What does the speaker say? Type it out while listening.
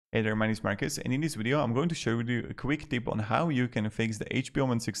Hey there, my name is Marcus, and in this video I'm going to share with you a quick tip on how you can fix the HP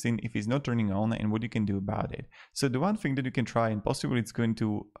Omen 16 if it's not turning on and what you can do about it. So the one thing that you can try and possibly it's going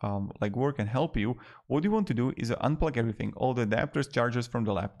to work and help you, what you want to do is unplug everything, all the adapters, chargers from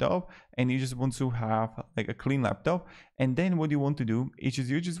the laptop, and you just want to have like a clean laptop. And then what you want to do is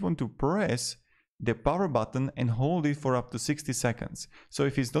you just want to press the power button and hold it for up to 60 seconds. So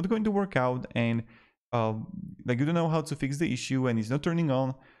if it's not going to work out and you don't know how to fix the issue and it's not turning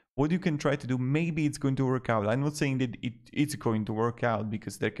on, what you can try to do, maybe it's going to work out. I'm not saying that it's going to work out,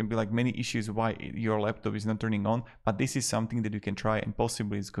 because there can be like many issues why your laptop is not turning on, but this is something that you can try and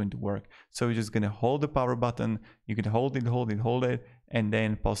possibly it's going to work. So you're just going to hold the power button, you can hold it, and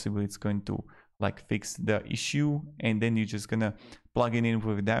then possibly it's going to like fix the issue, and then you're just gonna plug it in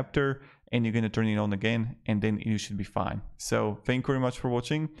with adapter and you're gonna turn it on again, and then you should be fine. So thank you very much for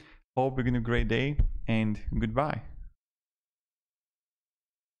watching. Hope you're gonna have a great day, and goodbye.